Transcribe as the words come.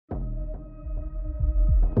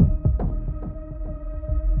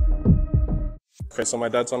Okay, so my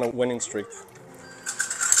dad's on a winning streak.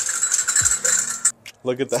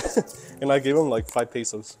 Look at that. And I gave him like 5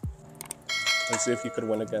 pesos. Let's see if you could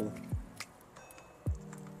win again.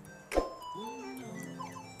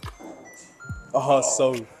 Oh,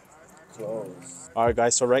 so close. All right,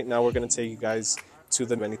 guys, so right now we're gonna take you guys to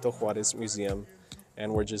the Benito Juarez Museum,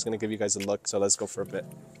 and we're just gonna give you guys a look, so let's go for a bit.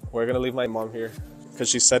 We're gonna leave my mom here, because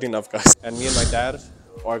she's setting up, guys. And me and my dad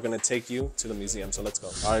are gonna take you to the museum, so let's go.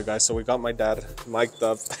 All right, guys, so we got my dad mic'd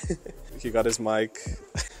up. He got his mic.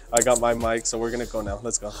 I got my mic, so we're gonna go now.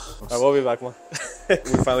 Let's go. All right, we'll be back, Mom. We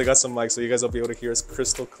finally got some mics, so you guys will be able to hear us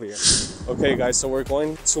crystal clear. Okay, guys, so we're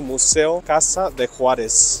going to Museo Casa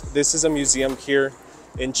Juárez. This is a museum here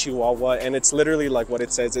in Chihuahua, and it's literally like what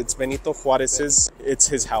it says. It's Benito Juárez's, it's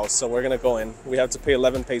his house, so we're gonna go in. We have to pay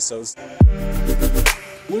 11 pesos.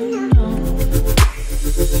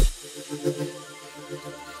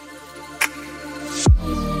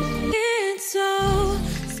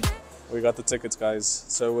 We got the tickets, guys,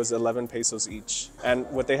 so it was 11 pesos each. And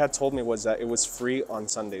what they had told me was that it was free on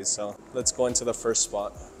Sundays, so let's go into the first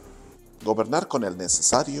spot. Gobernar con el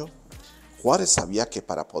necesario, Juárez sabía que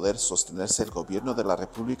para poder sostenerse el gobierno de la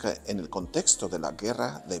República en el contexto de la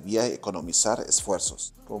guerra debía economizar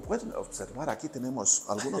esfuerzos. Como pueden observar, aquí tenemos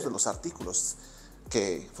algunos de los artículos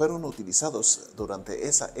que fueron utilizados durante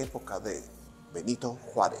esa época de Benito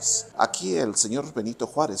Juárez. Aquí el señor Benito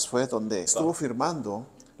Juárez fue donde estuvo firmando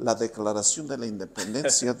la Declaración de la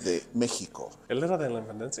Independencia de México. ¿Él era de la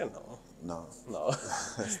independencia? No.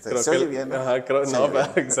 Se oye bien. Ajá,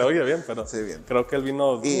 se oye bien, pero creo que él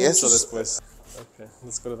vino mucho después. Okay,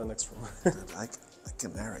 let's go to the next room. I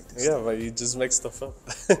can narrate this. Yeah, but you just make stuff up.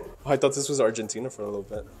 I thought this was Argentina for a little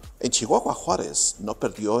bit. En Chihuahua, Juárez no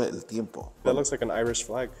perdió el tiempo. That looks like an Irish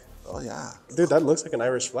flag. Oh, yeah. Dude, that looks like an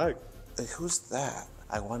Irish flag. Who's that?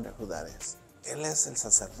 I wonder who that is. Él es el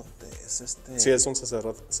sacerdote. Sí, es un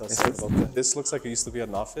sacerdote. This looks like it used to be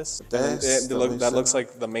an office. That looks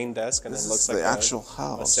like the main desk, and then looks like the actual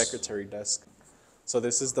house. A secretary desk. So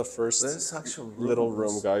this is the first little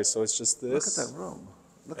room, guys. So it's just this. Look at that room.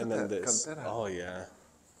 Look and at then that this. cantera. Oh, yeah.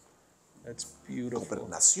 That's beautiful.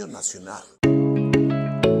 Gobernación Nacional.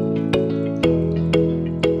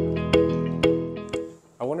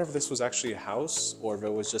 I wonder if this was actually a house or if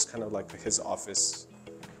it was just kind of like his office.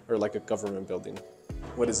 Or like a government building.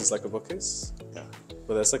 What is this, like a bookcase? Yeah.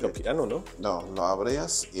 But that's like a piano, no? No, lo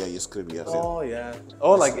abrías y ahí escribías. Oh, yeah.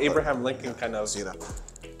 Oh, like Abraham Lincoln kind of.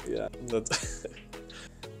 Yeah.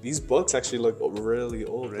 These books actually look really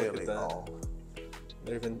old. Really old.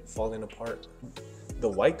 They're even falling apart. The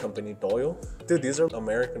White Company, Doyle. Dude, these are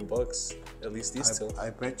American books. At least these two. I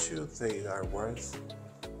bet you they are worth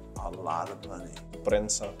a lot of money.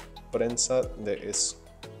 Prensa. Prensa de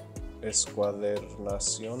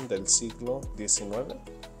Escuadernación del siglo XIX.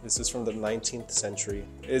 This is from the 19th century.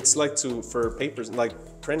 It's like for papers, like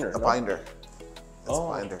printer. A binder. It's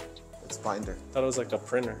binder. It's binder. I thought it was like a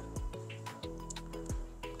printer.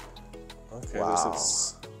 Okay, wow.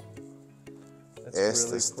 That's este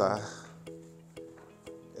really está cool.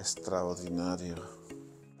 Extraordinario.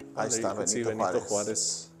 Ahí está Benito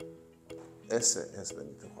Juárez. Ese es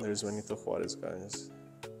Benito Juárez. There's Benito Juárez, guys.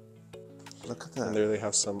 Look at that. And there they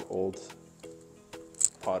have some old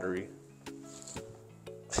pottery.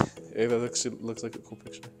 Hey, that looks like a cool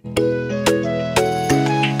picture.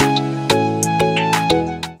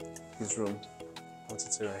 His room. What's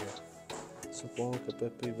it say right here? Supongo que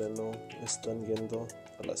Pepe y Belo están yendo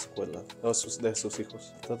a la escuela. No, de sus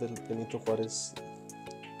hijos. Está del Benito Juárez,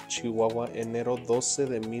 Chihuahua, enero 12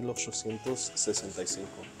 de 1865.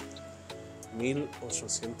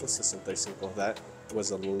 1865. That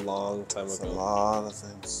was a long time ago. A lot of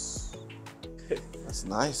things. That's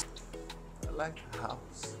nice. I like the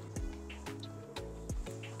house.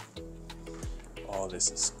 Oh, this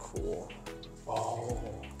is cool. Oh,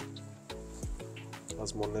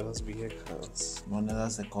 las monedas viejas.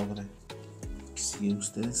 Monedas de cobre. Si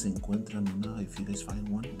ustedes encuentran una, if you guys find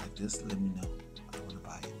one like this, let me know. I want to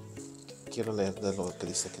buy it. Quiero leer de lo que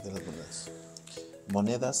dice aquí de las monedas.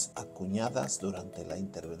 Monedas acuñadas durante la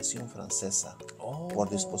intervención francesa por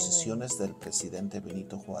disposiciones del presidente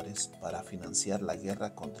Benito Juárez para financiar la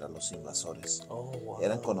guerra contra los invasores.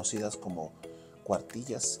 Eran conocidas como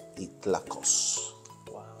cuartillas y tlacos.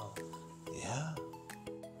 Wow. Yeah.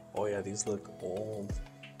 Oh yeah, these look old.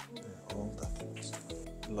 They're old documents.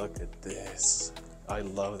 Look at this. I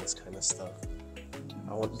love this kind of stuff.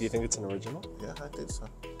 Do you think it's an original? Yeah, I think so.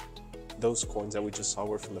 Those coins that we just saw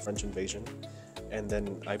were from the French invasion. And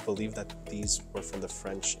then I believe that these were from the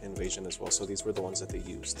French invasion as well. So these were the ones that they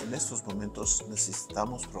used. En estos momentos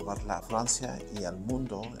necesitamos probarle a Francia y al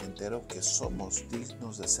mundo entero que somos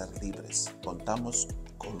dignos de ser libres. Contamos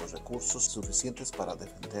con los recursos suficientes para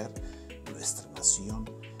defender nuestra nación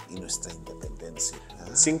y nuestra independencia.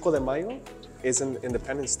 5 de Mayo is an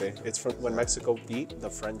Independence Day. It's from when Mexico beat the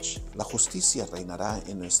French. La justicia reinará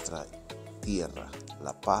en nuestra tierra,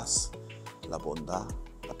 la paz, la bondad,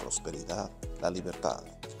 la prosperidad, la libertad.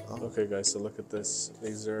 Okay, guys, so look at this.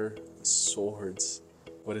 These are swords.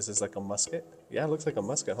 What is this, like a musket? Yeah, it looks like a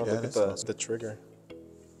musket, huh? Yeah, Look at the trigger.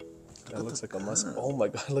 That looks like a musket. Oh my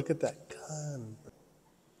God, look at that gun.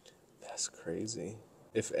 That's crazy.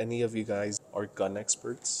 If any of you guys are gun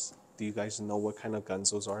experts, do you guys know what kind of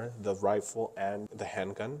guns those are? The rifle and the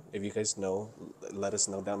handgun? If you guys know, let us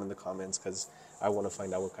know down in the comments because I want to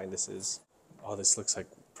find out what kind this is. Oh, this looks like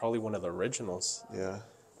probably one of the originals. Yeah.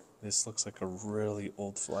 This looks like a really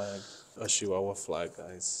old flag. A Chihuahua flag,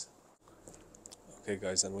 guys. Okay,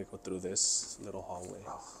 guys, then we go through this little hallway.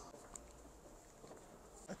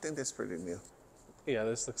 I think that's pretty new. Yeah,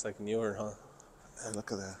 this looks like newer, huh? And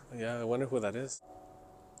look at that. Yeah, I wonder who that is.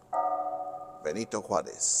 Benito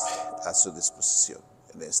Juárez a su disposición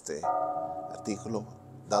en este artículo,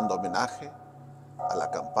 dando homenaje a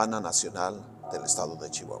la campana nacional del estado de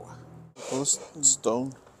Chihuahua.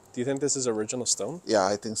 Stone. Do you think this is original stone? Yeah,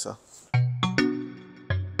 I think so.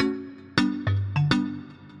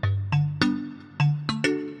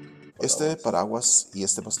 Este paraguas y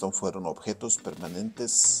este bastón fueron objetos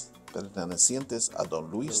pertenecientes a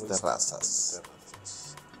Don Luis de Razas.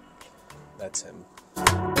 That's him.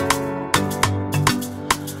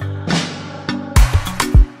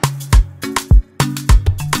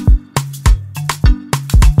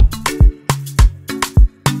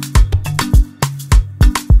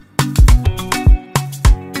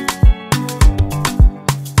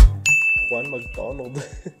 Juan McDonald.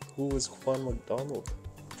 Who was Juan McDonald?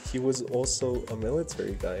 He was also a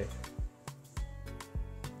military guy.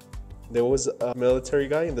 There was a military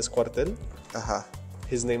guy in this cuartel. Ajá.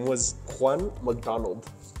 His name was Juan McDonald.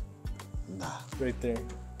 Nah. Right there. Do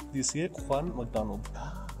you see it? Juan McDonald.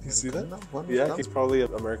 Do you see that? Juan Yeah, McDonald. he's probably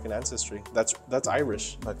of American ancestry. That's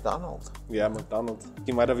Irish. McDonald. Yeah, McDonald.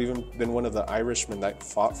 He might have even been one of the Irishmen that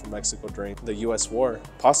fought for Mexico during the U.S. war.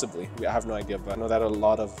 Possibly. I have no idea, but I know that a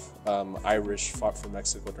lot of Irish fought for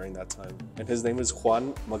Mexico during that time. And his name is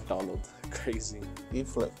Juan McDonald. Crazy.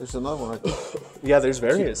 Iflick. There's another one right there. Yeah, there's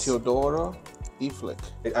various. Teodoro Iflick.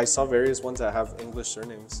 I saw various ones that have English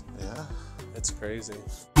surnames. Yeah. It's crazy.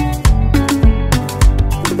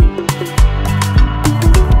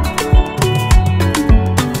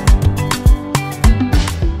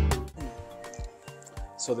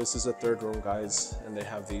 So this is a third room, guys, and they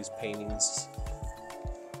have these paintings.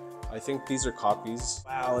 I think these are copies.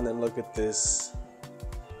 Wow, and then look at this.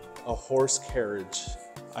 A horse carriage.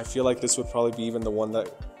 I feel like this would probably be even the one that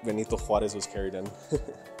Benito Juarez was carried in.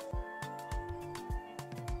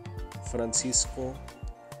 Francisco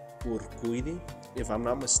Urcuidi. If I'm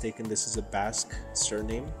not mistaken, this is a Basque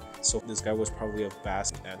surname. So this guy was probably of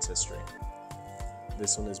Basque ancestry.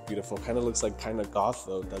 This one is beautiful. Kind of looks like kind of goth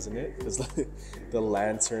though, doesn't it? Because the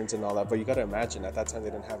lanterns and all that. But you gotta imagine, at that time they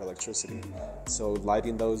didn't have electricity. So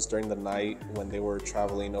lighting those during the night when they were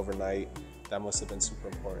traveling overnight, that must have been super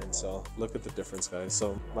important. So look at the difference, guys.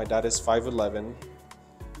 So my dad is 5'11".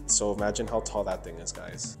 So imagine how tall that thing is,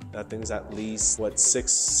 guys. That thing's at least, what,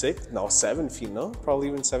 6'6"? No, 7 feet, no? Probably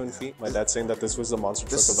even 7 feet. My dad's saying that this was the monster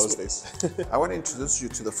truck of those days. I want to introduce you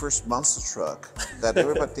to the first monster truck that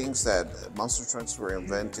everybody thinks that monster trucks were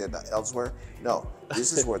invented elsewhere. No,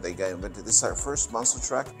 this is where they got invented. This is our first monster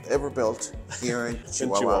truck ever built here in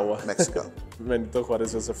Chihuahua, Mexico. Benito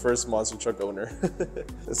Juarez was the first monster truck owner.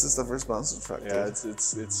 This is the first monster truck. Yeah,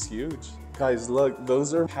 it's huge. Guys, look,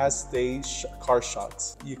 those are past day car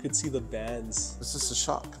shocks. You could see the bands. This is a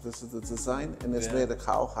shock. This is the design, and it's made of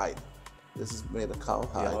cowhide. This is made of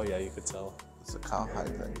cowhide. Yeah, oh yeah, you could tell. It's a cowhide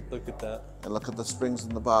thing. Look at that. And look at the springs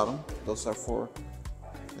in the bottom. Those are for,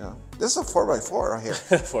 yeah. This is a 4x4 right here.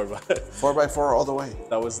 4x4 all the way.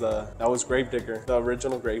 That was Gravedigger, the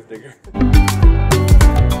original Gravedigger.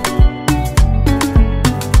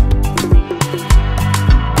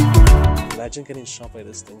 Imagine getting shot by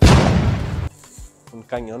this thing. Un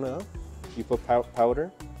cañón, huh? You put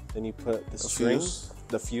powder, then you put the string,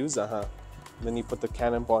 the fuse, Then you put the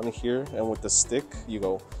cannonball in here, and with the stick, you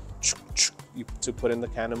go to put in the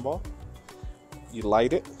cannonball. You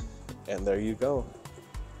light it, and there you go.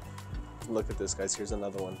 Look at this, guys. Here's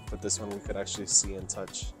another one, but this one we could actually see and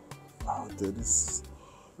touch. Oh, dude, this is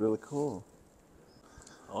really cool.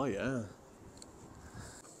 Oh yeah.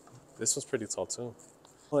 This one's pretty tall too.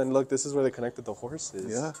 Oh, and look, this is where they connected the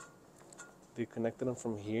horses. Yeah. They connected them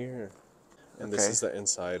from here. And Okay. this is the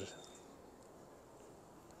inside.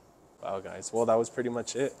 Wow, guys. Well, that was pretty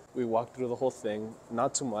much it. We walked through the whole thing.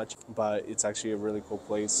 Not too much, but it's actually a really cool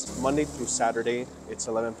place. Monday through Saturday, it's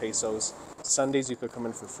 11 pesos. Sundays, you could come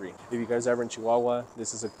in for free. If you guys are ever in Chihuahua,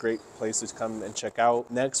 this is a great place to come and check out.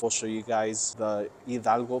 Next, we'll show you guys the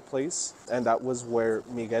Hidalgo place. And that was where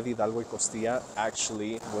Miguel Hidalgo y Costilla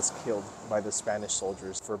actually was killed by the Spanish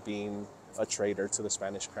soldiers for being a traitor to the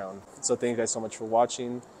Spanish crown. So thank you guys so much for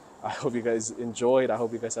watching. I hope you guys enjoyed. I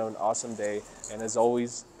hope you guys have an awesome day. And as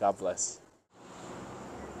always, God bless.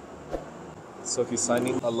 So he's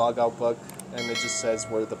signing a logout book, and it just says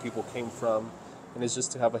where the people came from. And it's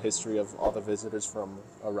just to have a history of all the visitors from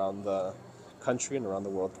around the country and around the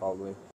world, probably.